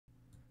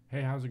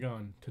Hey, how's it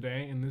going?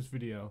 Today in this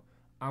video,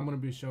 I'm going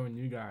to be showing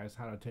you guys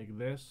how to take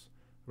this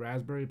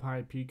Raspberry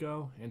Pi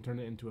Pico and turn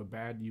it into a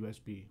bad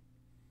USB.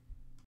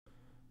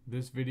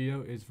 This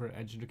video is for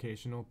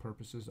educational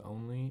purposes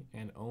only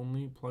and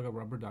only plug a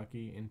Rubber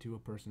Ducky into a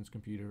person's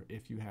computer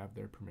if you have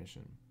their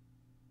permission.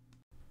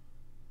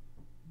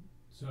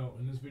 So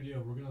in this video,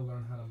 we're going to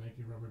learn how to make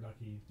a Rubber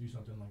Ducky do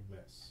something like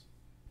this.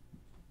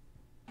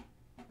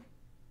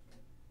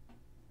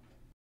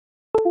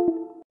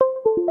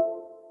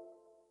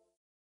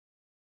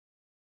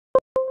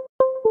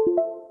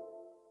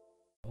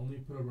 Only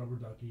put a Rubber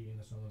Ducky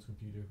into someone's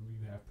computer who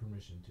you have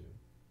permission to.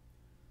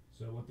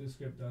 So what this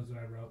script does that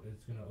I wrote,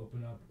 it's going to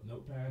open up a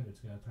notepad, it's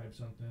going to type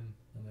something,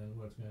 and then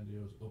what it's going to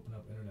do is open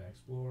up Internet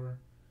Explorer,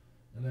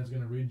 and then it's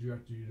going to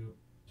redirect you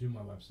to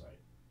my website.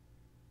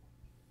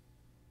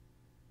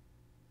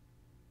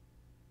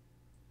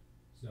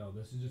 So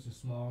this is just a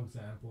small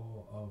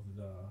example of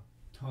the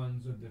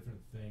tons of different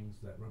things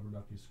that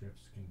RubberDucky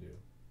scripts can do.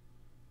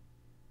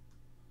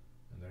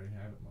 And there you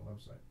have it, my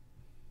website.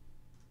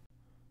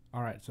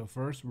 Alright, so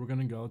first we're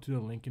going to go to the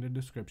link in the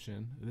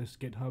description, this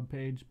GitHub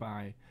page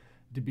by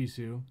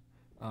Debisu.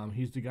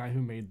 He's the guy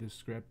who made this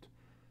script.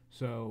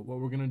 So what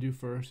we're going to do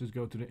first is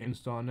go to the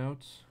install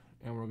notes,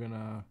 and we're going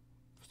to,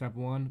 step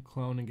 1,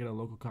 clone and get a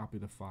local copy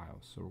of the file.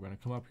 So we're going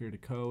to come up here to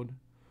code.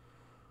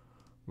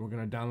 We're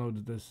going to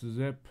download this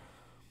zip.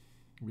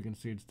 We can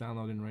see it's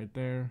downloading right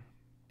there.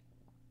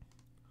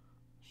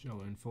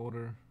 Show in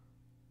folder.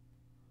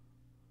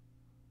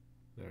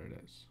 There it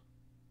is.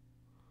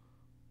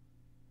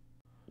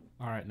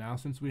 Alright, now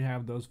since we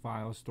have those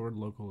files stored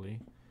locally,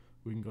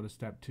 we can go to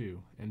step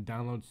 2 and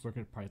download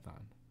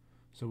CircuitPython.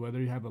 So whether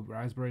you have a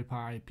Raspberry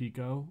Pi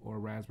Pico or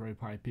Raspberry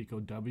Pi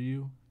Pico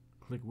W,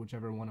 click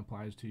whichever one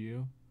applies to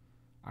you.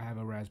 I have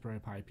a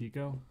Raspberry Pi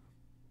Pico.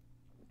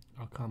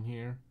 I'll come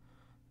here.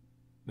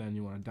 Then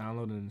you want to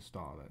download and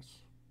install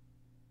this.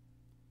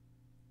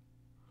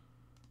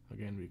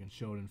 Again, we can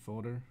show it in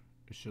folder.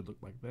 It should look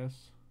like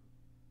this.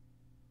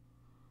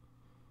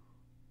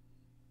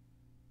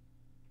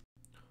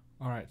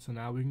 Alright, so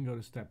now we can go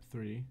to step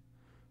 3,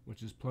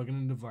 which is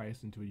plugging a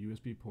device into a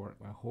USB port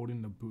by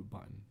holding the boot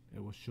button.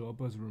 It will show up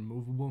as a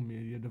removable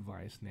media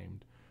device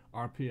named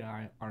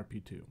RPI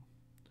RP2.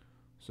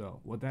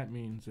 So what that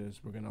means is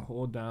we're going to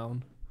hold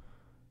down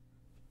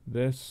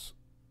this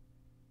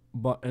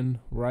button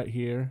right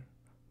here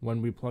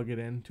when we plug it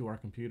into our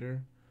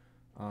computer,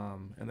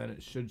 and then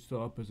it should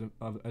show up as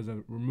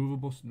a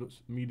removable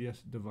media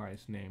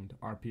device named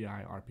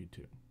RPI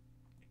RP2.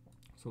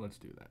 So let's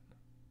do that.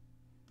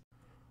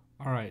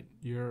 Alright,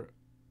 your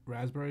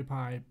Raspberry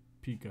Pi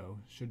Pico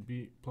should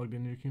be plugged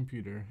into your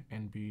computer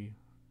and be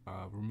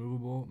a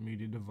removable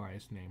media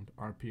device named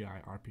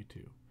RPI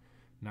RP2.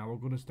 Now we'll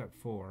go to step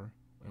 4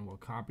 and we'll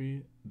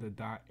copy the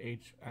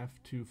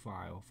 .hf2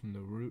 file from the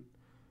root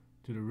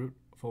to the root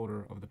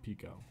folder of the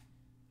Pico.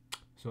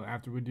 So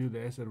after we do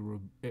this, it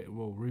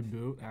will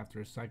reboot after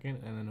a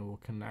second, and then it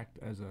will connect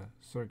as a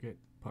circuit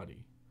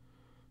putty.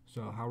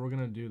 So how we're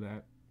going to do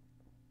that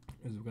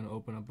is we're going to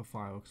open up a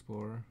file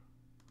explorer.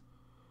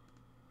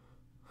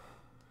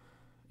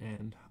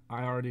 And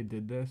I already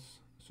did this,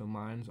 so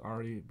mine's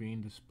already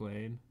being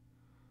displayed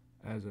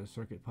as a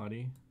circuit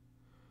putty.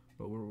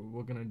 But what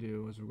we're going to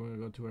do is we're going to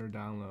go to our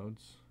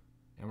downloads,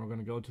 and we're going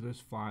to go to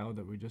this file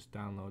that we just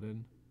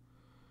downloaded,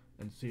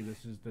 and see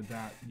this is the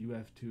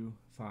 .uf2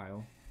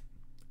 file,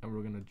 and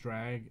we're going to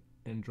drag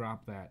and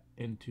drop that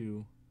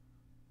into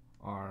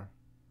our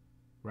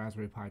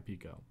Raspberry Pi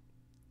Pico.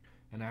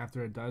 And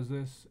after it does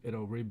this,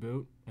 it'll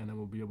reboot, and then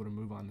we'll be able to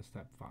move on to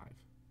step 5.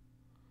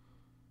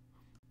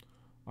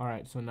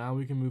 Alright, so now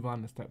we can move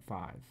on to step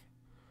 5.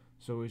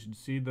 So we should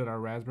see that our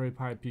Raspberry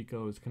Pi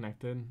Pico is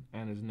connected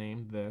and is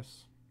named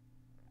this.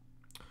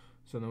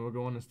 So then we'll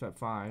go on to step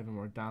 5 and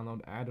we'll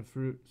download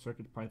Adafruit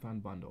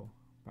CircuitPython bundle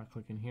by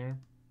clicking here.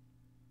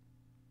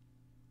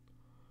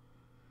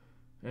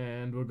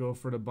 And we'll go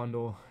for the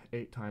bundle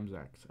 8x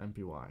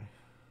MPY.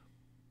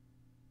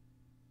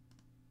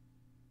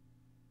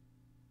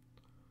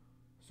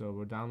 So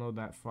we'll download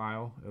that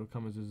file. It'll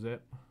come as a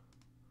zip.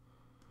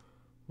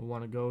 We'll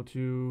want to go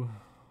to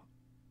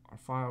our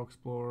file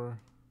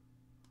explorer,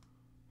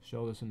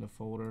 show this in the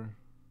folder.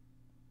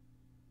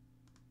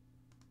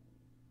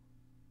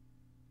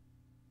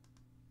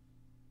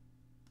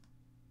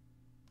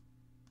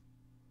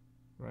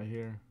 Right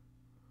here.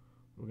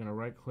 We're going to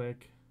right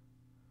click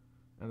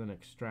and then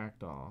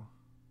extract all.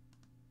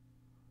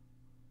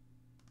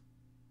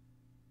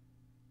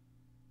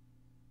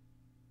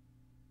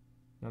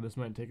 Now this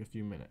might take a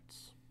few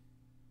minutes.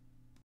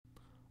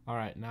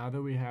 Alright, now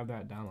that we have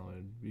that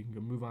downloaded, we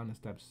can move on to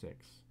step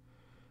 6.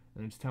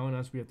 And it's telling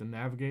us we have to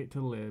navigate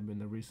to lib in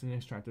the recently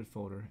extracted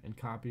folder and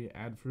copy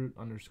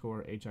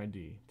adfruit_HID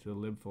to the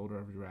lib folder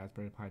of your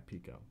Raspberry Pi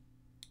Pico.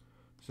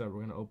 So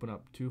we're going to open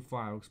up 2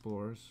 file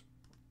explorers.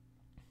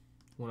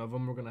 One of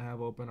them we're going to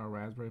have open our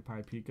Raspberry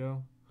Pi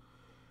Pico,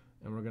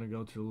 and we're going to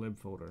go to the lib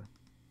folder.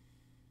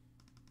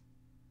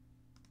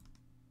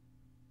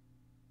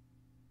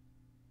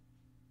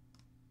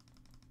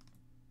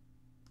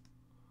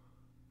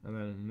 And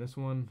then in this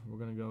one, we're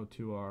going to go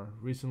to our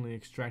recently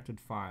extracted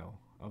file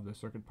of the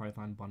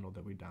CircuitPython bundle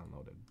that we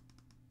downloaded.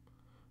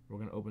 We're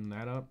going to open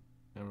that up,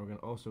 and we're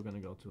also going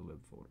to go to the lib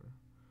folder.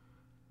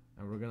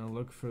 And we're going to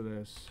look for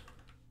this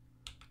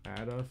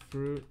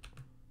Adafruit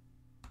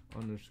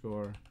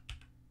 _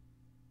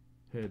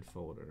 hid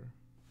folder.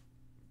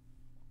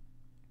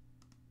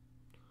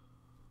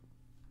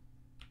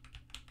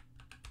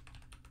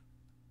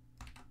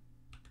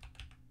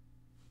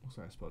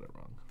 Sorry, I spelled it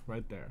wrong.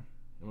 Right there.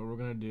 And what we're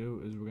going to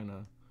do is we're going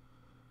to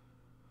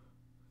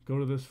go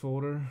to this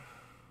folder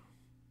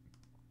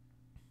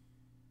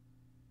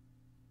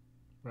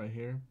right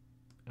here,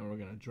 and we're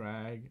going to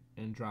drag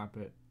and drop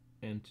it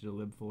into the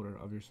lib folder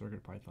of your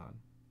CircuitPython,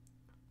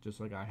 just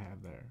like I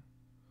have there.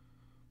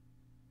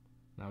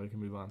 Now we can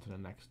move on to the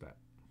next step.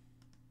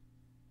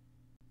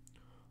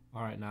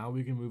 Alright, now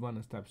we can move on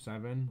to step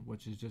 7,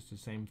 which is just the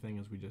same thing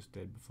as we just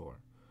did before.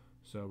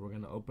 So we're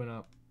going to open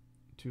up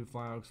 2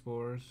 file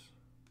explorers.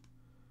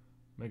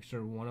 Make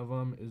sure one of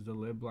them is the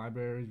lib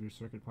library of your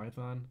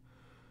CircuitPython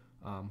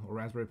or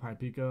Raspberry Pi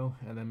Pico,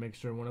 and then make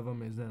sure one of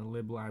them is in a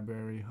lib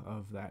library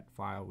of that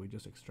file we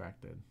just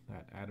extracted,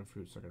 that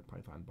Adafruit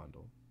CircuitPython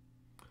bundle.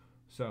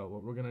 So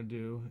what we're going to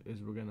do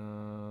is we're going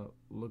to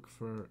look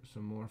for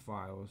some more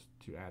files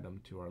to add them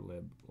to our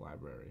lib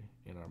library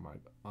in our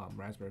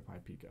Raspberry Pi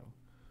Pico.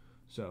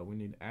 So we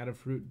need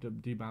Adafruit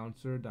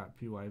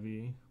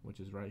debouncer.pyv, which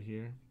is right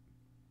here.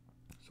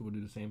 So we'll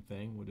do the same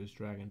thing. We'll just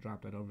drag and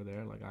drop that over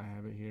there like I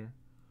have it here.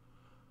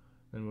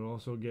 Then we'll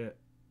also get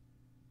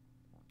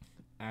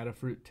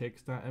Adafruit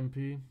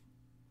ticks.mp.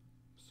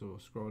 So we'll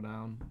scroll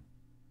down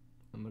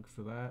and look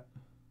for that.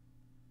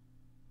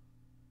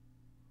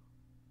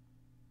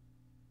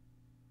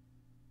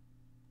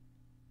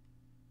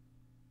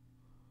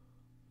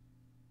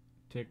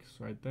 Ticks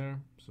right there.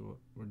 So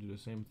we'll do the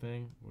same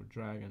thing. We'll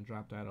drag and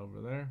drop that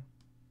over there,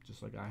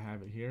 just like I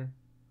have it here.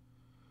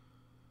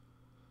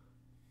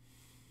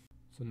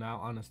 So now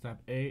on to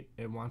step 8,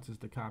 it wants us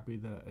to copy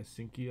the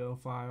Asyncio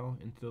file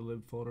into the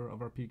lib folder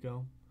of our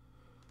Pico.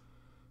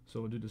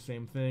 So we'll do the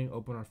same thing,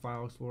 open our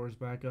file explorers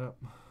back up,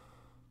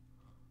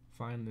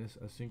 find this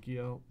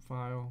Asyncio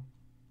file,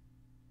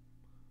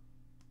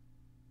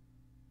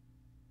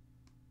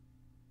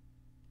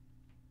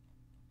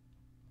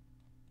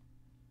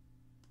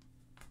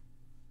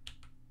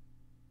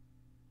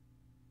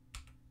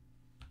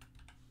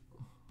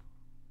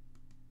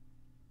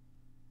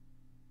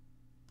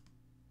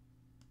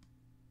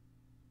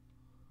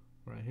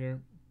 right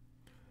here,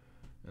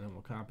 and then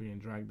we'll copy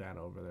and drag that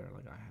over there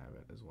like I have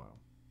it as well.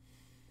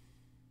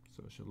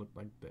 So it should look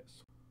like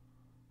this.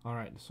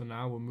 Alright, so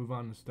now we'll move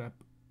on to step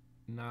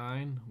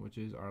 9, which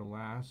is our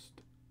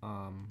last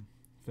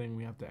thing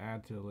we have to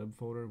add to the lib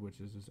folder, which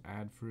is this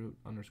Adafruit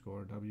 _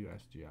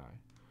 WSGI.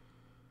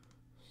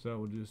 So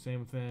we'll do the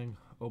same thing,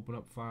 open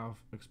up file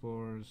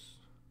explorers.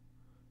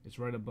 It's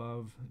right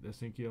above the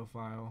Asyncio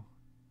file,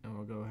 and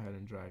we'll go ahead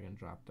and drag and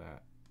drop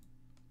that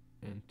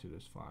into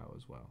this file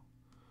as well.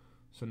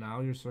 So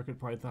now your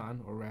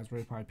CircuitPython or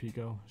Raspberry Pi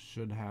Pico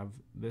should have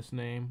this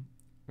name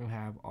and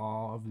have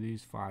all of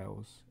these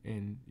files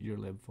in your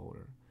lib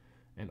folder.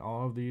 And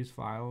all of these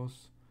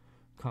files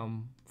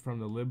come from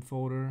the lib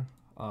folder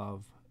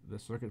of the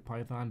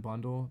CircuitPython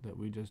bundle that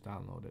we just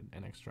downloaded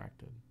and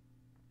extracted.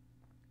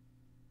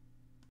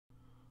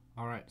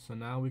 Alright, so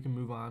now we can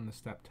move on to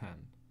step 10.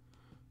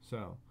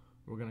 So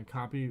we're going to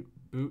copy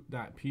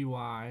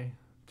boot.py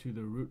to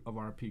the root of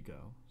our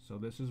Pico. So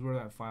this is where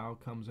that file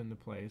comes into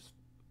place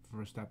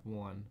for step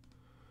 1.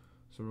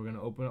 So we're going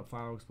to open up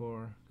File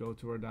Explorer, go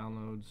to our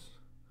downloads,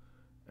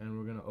 and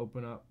we're going to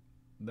open up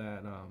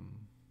that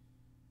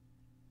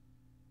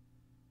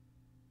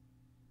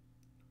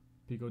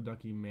Pico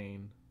Ducky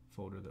main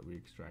folder that we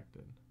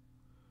extracted.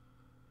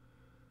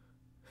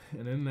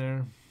 And in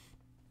there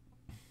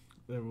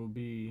will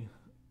be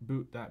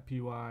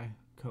boot.py,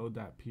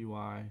 code.py,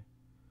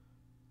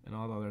 and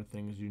all the other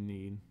things you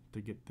need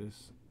to get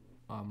this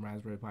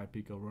Raspberry Pi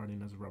Pico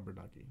running as a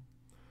RubberDucky.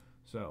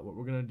 So what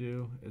we're going to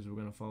do is we're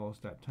going to follow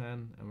step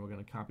 10, and we're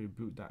going to copy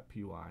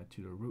boot.py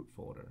to the root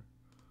folder.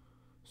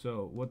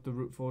 So what the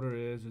root folder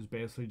is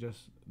basically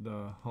just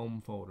the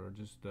home folder,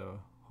 just the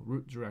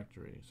root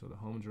directory, so the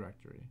home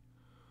directory.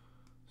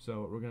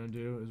 So what we're going to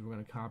do is we're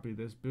going to copy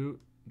this boot,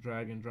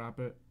 drag and drop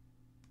it,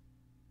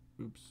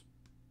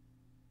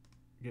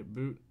 get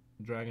boot,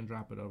 drag and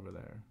drop it over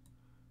there.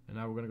 And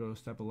now we're going to go to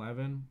step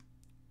 11.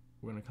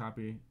 We're going to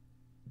copy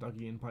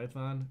Ducky in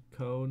Python,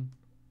 code,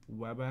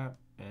 web app,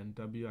 and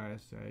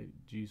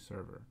WSIG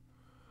server.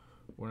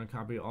 We're going to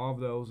copy all of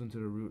those into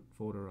the root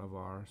folder of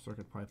our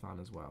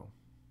CircuitPython as well.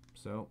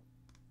 So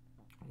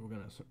we're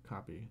going to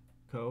copy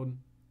code,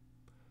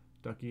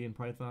 Ducky in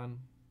Python,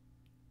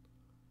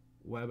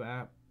 web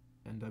app,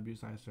 and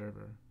WSI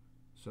server.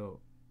 So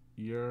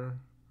your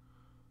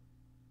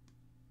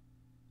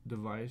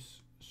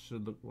device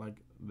should look like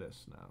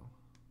this now,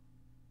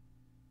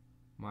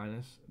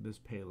 minus this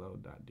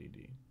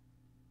payload.dd.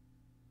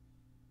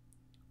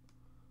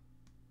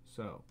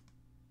 So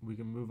we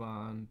can move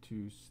on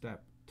to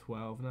step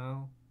 12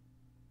 now,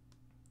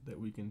 that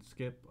we can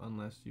skip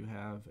unless you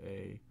have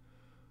a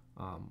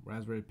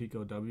Raspberry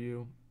Pico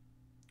W,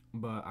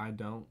 but I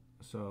don't,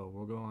 so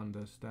we'll go on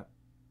to step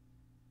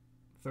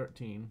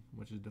 13,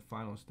 which is the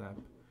final step,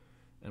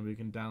 and we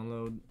can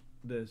download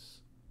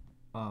this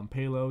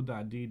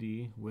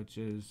payload.dd, which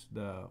is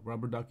the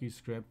RubberDucky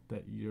script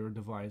that your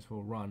device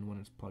will run when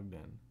it's plugged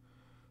in.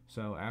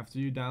 So after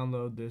you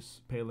download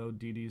this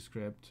payload.dd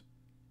script,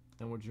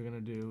 and what you're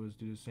going to do is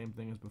do the same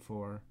thing as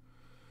before.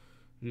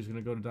 You're just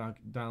going to go to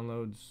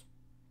downloads,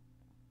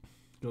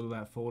 go to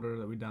that folder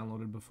that we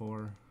downloaded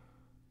before,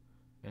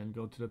 and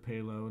go to the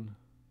payload.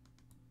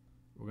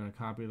 We're going to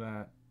copy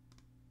that,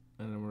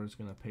 and then we're just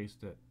going to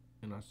paste it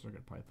in our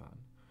CircuitPython.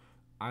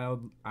 I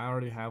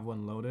already have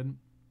one loaded,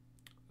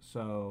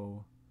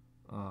 so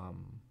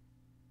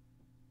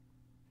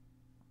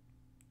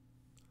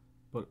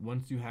but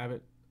once you have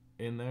it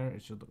in there,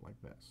 it should look like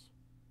this.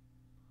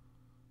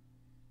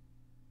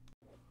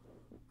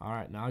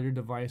 Alright, now your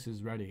device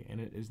is ready and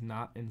it is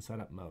not in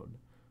setup mode.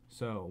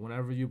 So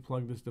whenever you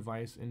plug this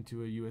device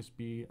into a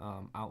USB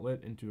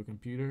outlet into a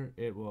computer,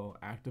 it will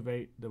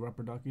activate the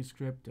RubberDucky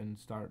script and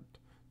start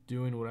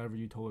doing whatever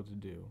you told it to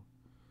do.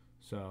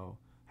 So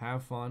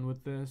have fun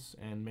with this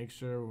and make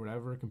sure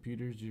whatever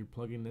computers you're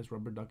plugging this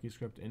RubberDucky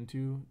script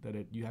into,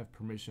 that you have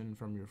permission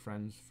from your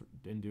friends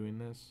in doing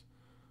this.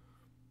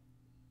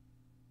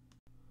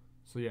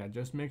 So yeah,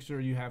 just make sure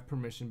you have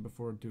permission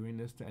before doing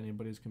this to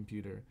anybody's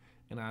computer,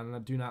 and I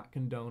do not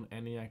condone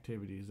any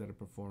activities that are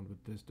performed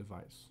with this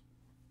device.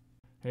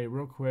 Hey,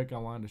 real quick, I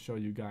wanted to show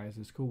you guys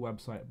this cool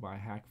website by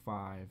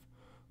Hack5,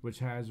 which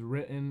has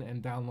written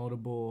and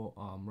downloadable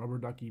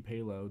RubberDucky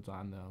payloads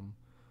on them.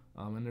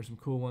 And there's some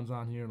cool ones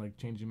on here, like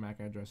changing MAC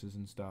addresses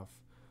and stuff.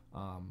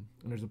 And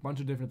there's a bunch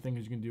of different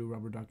things you can do with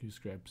RubberDucky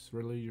scripts.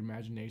 Really, your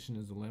imagination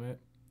is the limit.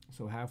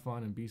 So have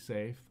fun and be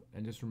safe.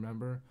 And just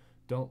remember,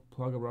 don't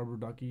plug a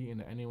RubberDucky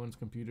into anyone's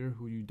computer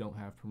who you don't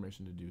have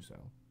permission to do so.